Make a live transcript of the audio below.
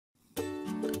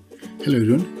Hello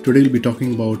everyone, today we'll be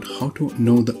talking about how to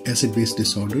know the acid-base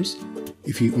disorders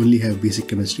if you only have basic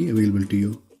chemistry available to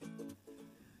you.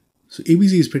 So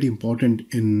ABG is pretty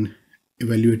important in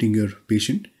evaluating your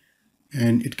patient,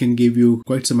 and it can give you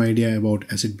quite some idea about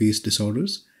acid-base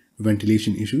disorders,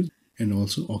 ventilation issues, and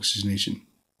also oxygenation.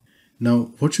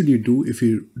 Now, what should you do if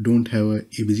you don't have a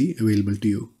ABG available to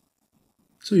you?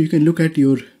 So you can look at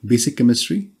your basic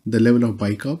chemistry, the level of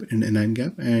bicarb and anion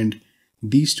gap, and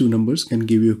these two numbers can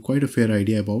give you quite a fair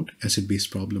idea about acid-base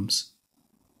problems.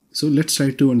 So let's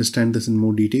try to understand this in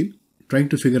more detail, trying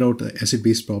to figure out the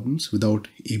acid-base problems without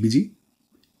ABG.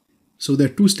 So there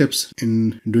are two steps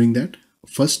in doing that.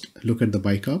 First, look at the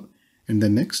bicarb, and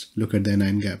then next, look at the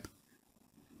anion gap.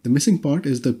 The missing part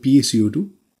is the PaCO2,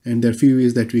 and there are a few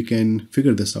ways that we can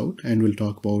figure this out, and we'll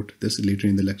talk about this later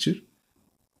in the lecture.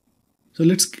 So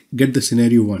let's get the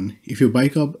scenario 1. If your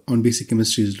bicarb on basic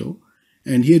chemistry is low,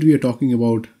 and here we are talking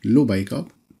about low bicarb,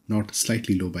 not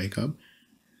slightly low bicarb.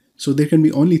 So there can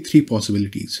be only three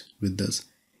possibilities with this.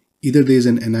 Either there is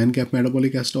an anion gap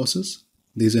metabolic acidosis,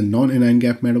 there is a non-anion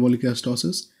gap metabolic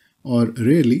acidosis, or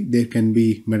rarely there can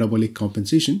be metabolic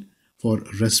compensation for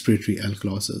respiratory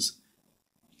alkalosis.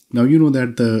 Now you know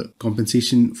that the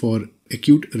compensation for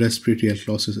acute respiratory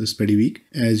alkalosis is pretty weak,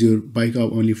 as your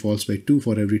bicarb only falls by 2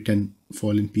 for every 10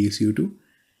 fall in PaCO2.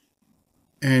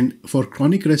 And for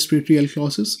chronic respiratory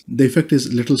alkalosis, the effect is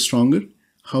a little stronger.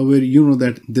 However, you know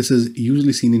that this is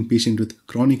usually seen in patients with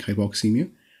chronic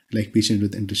hypoxemia, like patients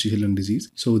with interstitial lung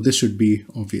disease. So this should be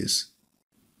obvious.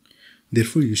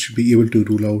 Therefore, you should be able to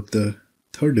rule out the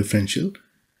third differential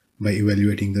by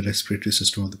evaluating the respiratory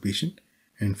system of the patient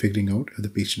and figuring out if the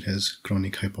patient has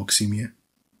chronic hypoxemia.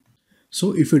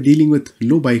 So if you're dealing with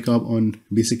low bicarb on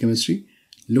basic chemistry,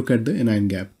 look at the anion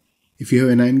gap. If you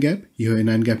have anion gap, you have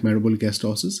anion gap metabolic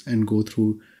acidosis and go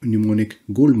through a mnemonic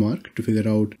gold mark to figure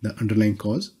out the underlying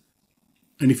cause.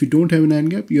 And if you don't have anion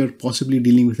gap, you are possibly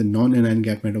dealing with a non-anion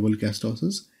gap metabolic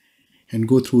acidosis and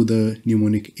go through the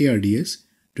mnemonic ARDS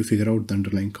to figure out the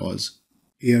underlying cause.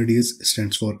 ARDS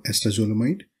stands for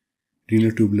astazolamide,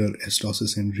 renal tubular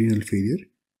acidosis and renal failure,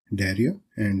 diarrhea,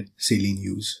 and saline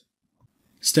use.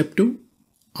 Step 2.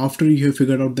 After you have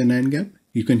figured out the anion gap,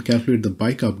 you can calculate the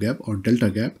bicarb gap or delta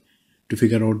gap to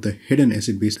figure out the hidden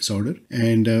acid-base disorder.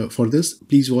 And for this,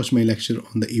 please watch my lecture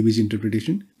on the ABG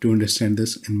interpretation to understand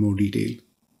this in more detail.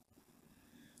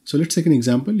 So let's take an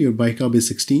example. Your bicarb is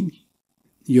 16.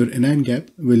 Your anion gap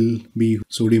will be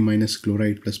sodium minus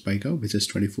chloride plus bicarb, which is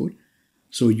 24.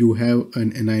 So you have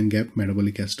an anion gap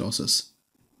metabolic acidosis.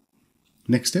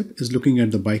 Next step is looking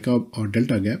at the bicarb or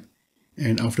delta gap.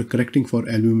 And after correcting for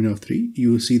albumin of 3,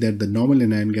 you see that the normal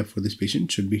anion gap for this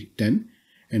patient should be 10.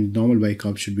 And normal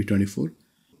bicarb should be 24.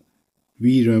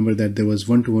 We remember that there was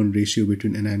 1-to-1 ratio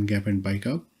between anion gap and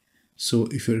bicarb. So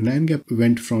if your anion gap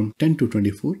went from 10 to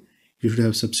 24, you should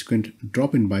have subsequent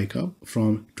drop in bicarb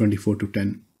from 24 to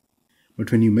 10. But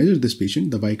when you measure this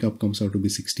patient, the bicarb comes out to be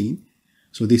 16.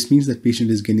 So this means that patient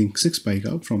is getting 6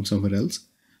 bicarb from somewhere else.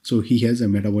 So he has a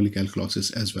metabolic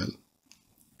alkalosis as well.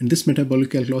 And this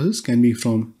metabolic alkalosis can be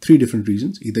from 3 different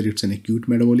reasons. Either it's an acute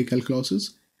metabolic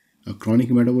alkalosis, a chronic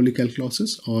metabolic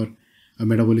alkalosis, or a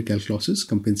metabolic alkalosis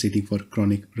compensating for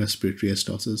chronic respiratory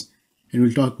acidosis. And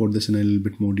we'll talk about this in a little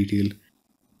bit more detail.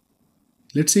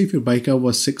 Let's say if your bicarb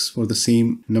was 6 for the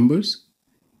same numbers,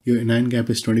 your anion gap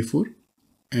is 24,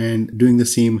 and doing the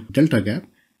same delta gap,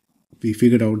 we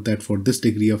figured out that for this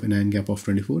degree of anion gap of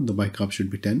 24, the bicarb should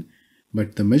be 10,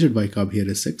 but the measured bicarb here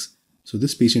is 6. So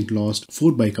this patient lost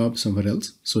 4 bicarb somewhere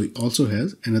else, so he also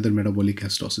has another metabolic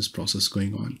acidosis process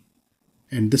going on.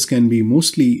 And this can be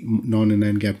mostly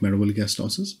non-anion gap metabolic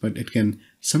acidosis, but it can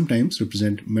sometimes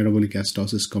represent metabolic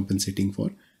acidosis compensating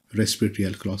for respiratory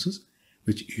alkalosis,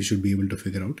 which you should be able to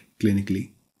figure out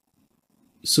clinically.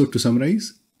 So to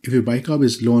summarize, if your bicarb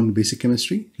is low on basic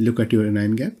chemistry, look at your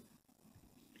anion gap.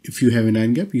 If you have an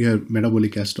anion gap, you have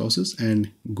metabolic acidosis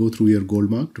and go through your gold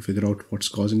mark to figure out what's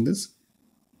causing this.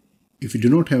 If you do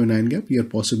not have an anion gap, you are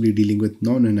possibly dealing with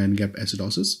non-anion gap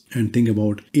acidosis, and think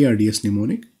about ARDS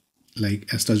mnemonic like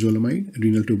astazolamide,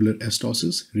 renal tubular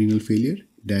acidosis, renal failure,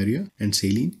 diarrhea, and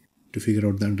saline to figure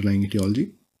out the underlying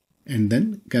etiology, and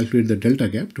then calculate the delta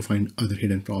gap to find other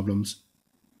hidden problems.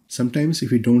 Sometimes if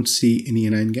you don't see any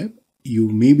anion gap, you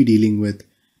may be dealing with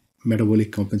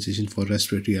metabolic compensation for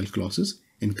respiratory alkalosis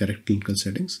in correct clinical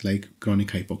settings like chronic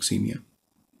hypoxemia.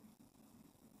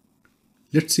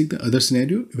 Let's take the other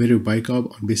scenario where your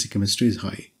bicarb on basic chemistry is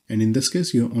high, and in this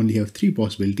case you only have 3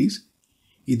 possibilities.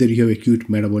 Either you have acute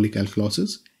metabolic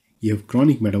alkalosis, you have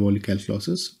chronic metabolic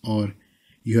alkalosis, or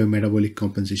you have metabolic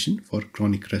compensation for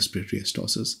chronic respiratory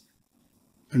acidosis.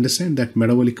 Understand that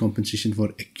metabolic compensation for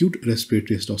acute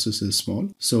respiratory acidosis is small,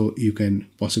 so you can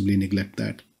possibly neglect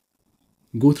that.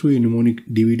 Go through your mnemonic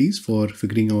DVDs for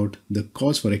figuring out the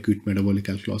cause for acute metabolic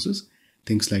alkalosis,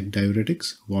 things like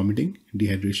diuretics, vomiting,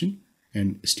 dehydration,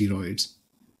 and steroids.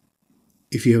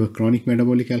 If you have a chronic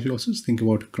metabolic alkalosis, think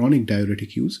about chronic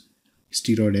diuretic use,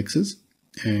 steroid excess,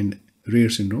 and rare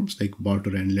syndromes like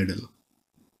Bartter and Liddle.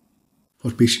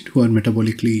 For patients who are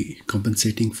metabolically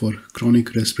compensating for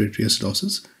chronic respiratory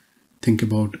acidosis, think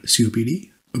about COPD,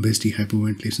 obesity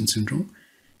hypoventilation syndrome,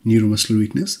 neuromuscular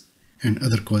weakness, and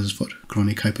other causes for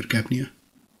chronic hypercapnia.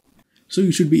 So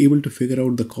you should be able to figure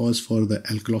out the cause for the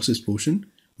alkalosis portion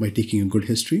by taking a good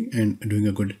history and doing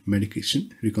a good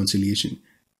medication reconciliation.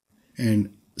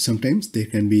 And sometimes there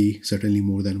can be certainly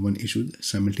more than one issue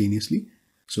simultaneously,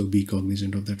 so be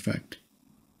cognizant of that fact.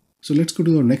 So let's go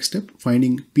to our next step,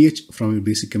 finding pH from your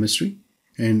basic chemistry.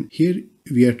 And here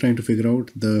we are trying to figure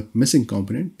out the missing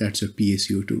component, that's your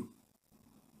PaCO2.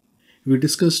 We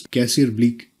discussed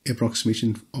Cassier-Bleek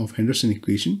approximation of Henderson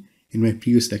equation in my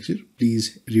previous lecture.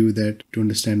 Please review that to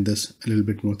understand this a little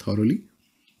bit more thoroughly.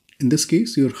 In this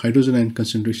case, your hydrogen ion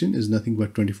concentration is nothing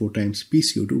but 24 times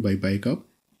PaCO2 by bicarb.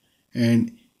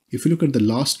 And if you look at the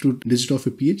last two digits of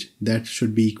a pH, that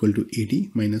should be equal to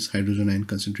 80 minus hydrogen ion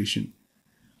concentration.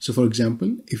 So for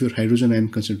example, if your hydrogen ion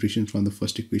concentration from the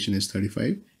first equation is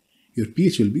 35, your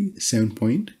pH will be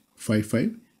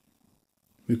 7.55,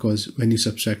 because when you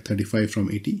subtract 35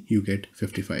 from 80, you get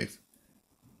 55.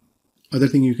 Other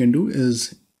thing you can do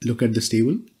is look at this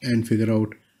table and figure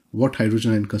out what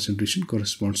hydrogen ion concentration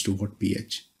corresponds to what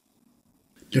pH.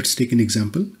 Let's take an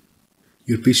example.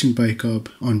 Your patient bicarb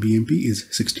on BMP is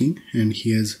 16 and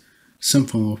he has some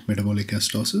form of metabolic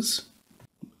acidosis.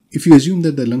 If you assume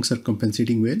that the lungs are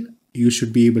compensating well, you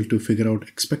should be able to figure out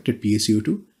expected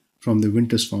PaCO2 from the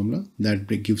Winters formula that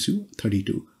gives you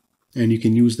 32. And you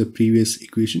can use the previous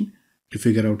equation to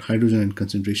figure out hydrogen ion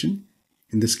concentration.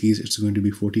 In this case, it's going to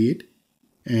be 48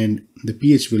 and the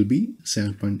pH will be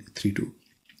 7.32.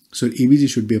 So ABG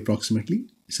should be approximately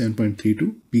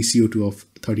 7.32, PaCO2 of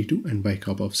 32 and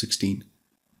bicarb of 16.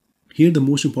 Here the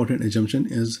most important assumption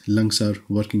is lungs are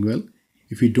working well.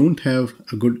 If you don't have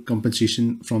a good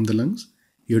compensation from the lungs,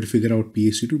 you have to figure out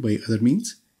PaCO2 by other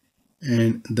means.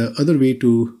 And the other way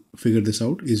to figure this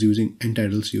out is using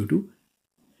end-tidal CO2.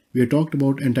 We have talked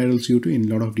about end-tidal CO2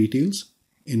 in a lot of details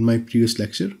in my previous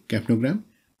lecture, capnogram.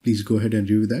 Please go ahead and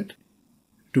review that.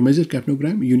 To measure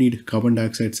capnogram, you need carbon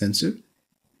dioxide sensor.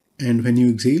 And when you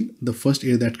exhale, the first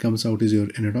air that comes out is your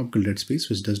anatomical dead space,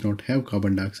 which does not have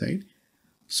carbon dioxide.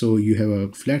 So you have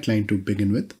a flat line to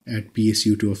begin with at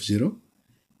PaCO2 of 0.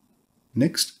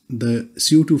 Next, the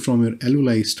CO2 from your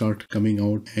alveoli start coming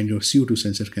out and your CO2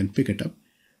 sensor can pick it up.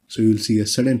 So you'll see a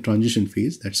sudden transition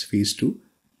phase, that's phase 2.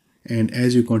 And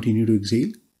as you continue to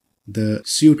exhale, the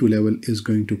CO2 level is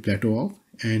going to plateau off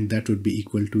and that would be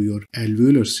equal to your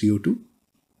alveolar CO2.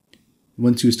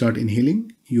 Once you start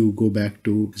inhaling, you go back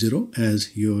to 0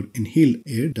 as your inhaled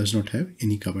air does not have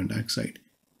any carbon dioxide.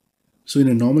 So in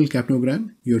a normal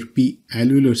capnogram, your P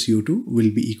alveolar CO2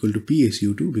 will be equal to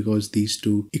PaCO2 because these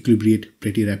two equilibrate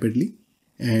pretty rapidly,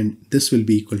 and this will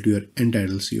be equal to your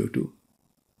end-tidal CO2.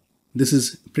 This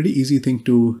is a pretty easy thing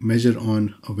to measure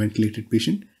on a ventilated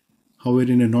patient.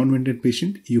 However, in a non-ventilated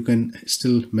patient, you can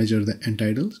still measure the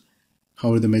end-tidals.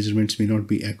 However, the measurements may not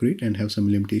be accurate and have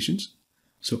some limitations.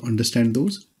 So understand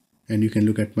those, and you can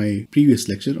look at my previous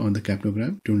lecture on the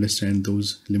capnogram to understand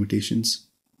those limitations.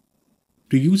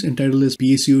 To use end-tidal as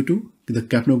PaCO2, the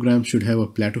capnogram should have a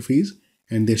plateau phase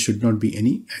and there should not be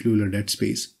any alveolar dead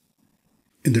space.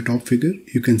 In the top figure,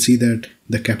 you can see that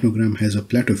the capnogram has a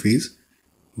plateau phase,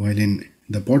 while in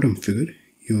the bottom figure,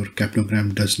 your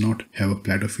capnogram does not have a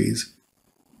plateau phase.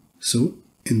 So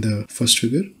in the first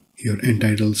figure, your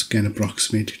end-tidals can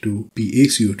approximate to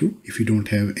PaCO2 if you don't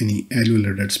have any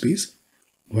alveolar dead space,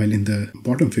 while in the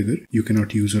bottom figure, you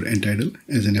cannot use your end-tidal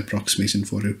as an approximation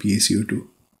for your PaCO2.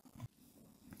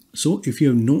 So if you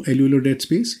have no alveolar dead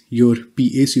space, your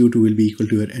PaCO2 will be equal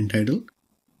to your end-tidal.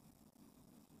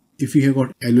 If you have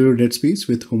got alveolar dead space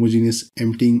with homogeneous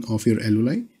emptying of your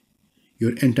alveoli,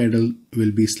 your end-tidal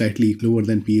will be slightly lower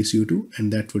than PaCO2,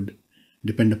 and that would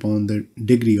depend upon the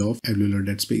degree of alveolar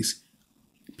dead space.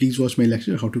 Please watch my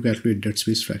lecture how to calculate dead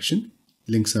space fraction.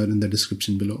 Links are in the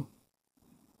description below.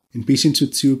 In patients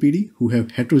with COPD who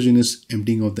have heterogeneous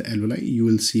emptying of the alveoli, you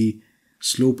will see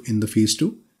slope in the phase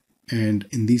 2. And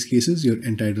in these cases, your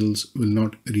end-tidals will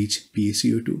not reach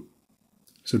PaCO2.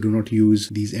 So do not use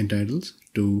these end-tidals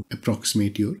to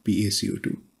approximate your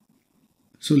PaCO2.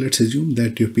 So let's assume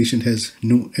that your patient has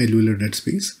no alveolar dead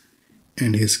space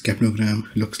and his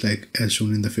capnogram looks like as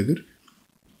shown in the figure.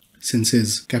 Since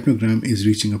his capnogram is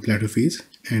reaching a plateau phase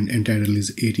and end-tidal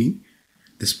is 18,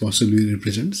 this possibly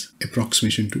represents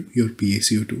approximation to your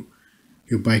PaCO2.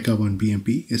 Your bicarb on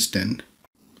BMP is 10.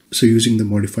 So using the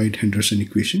modified Henderson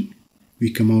equation,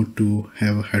 we come out to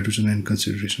have a hydrogen ion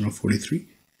concentration of 43,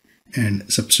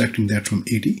 and subtracting that from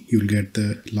 80, you'll get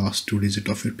the last 2 digits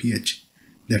of your pH.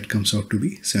 That comes out to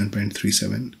be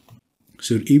 7.37.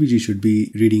 So your ABG should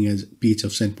be reading as pH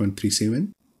of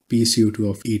 7.37, PaCO2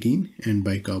 of 18, and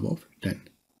bicarb of 10.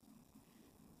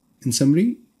 In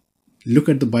summary, look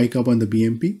at the bicarb on the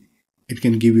BMP. It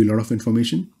can give you a lot of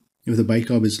information. If the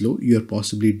bicarb is low, you are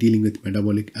possibly dealing with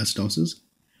metabolic acidosis,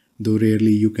 though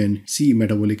rarely you can see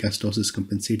metabolic acidosis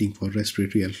compensating for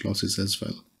respiratory alkalosis as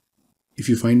well. If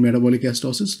you find metabolic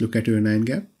acidosis, look at your anion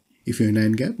gap. If you have an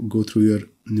anion gap, go through your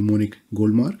mnemonic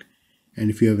gold mark. And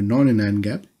if you have a non-anion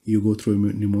gap, you go through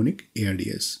a mnemonic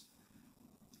ARDS.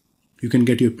 You can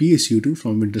get your PaCO2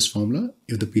 from Winter's formula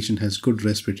if the patient has good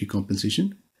respiratory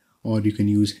compensation, or you can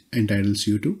use end-tidal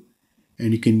CO2.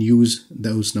 And you can use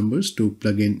those numbers to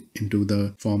plug in into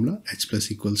the formula. H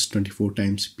plus equals 24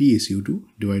 times PaCO2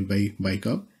 divided by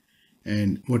bicarb,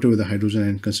 and whatever the hydrogen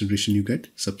ion concentration you get,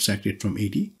 subtract it from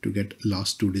 80 to get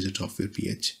last 2 digits of your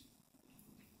pH.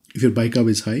 If your bicarb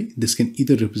is high, this can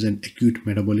either represent acute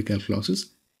metabolic alkalosis,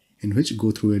 in which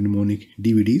go through a mnemonic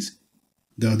DVDs.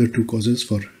 The other 2 causes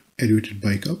for elevated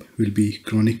bicarb will be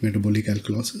chronic metabolic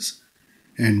alkalosis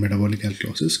and metabolic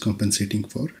alkalosis compensating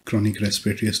for chronic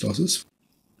respiratory acidosis.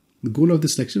 The goal of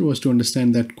this lecture was to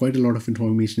understand that quite a lot of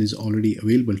information is already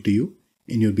available to you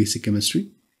in your basic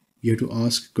chemistry. You have to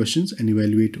ask questions and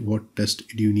evaluate what test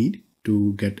do you need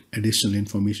to get additional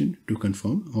information to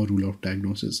confirm or rule out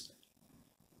diagnosis.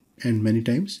 And many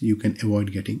times you can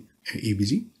avoid getting an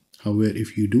ABG. However,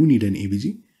 if you do need an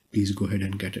ABG, please go ahead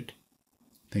and get it.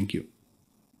 Thank you.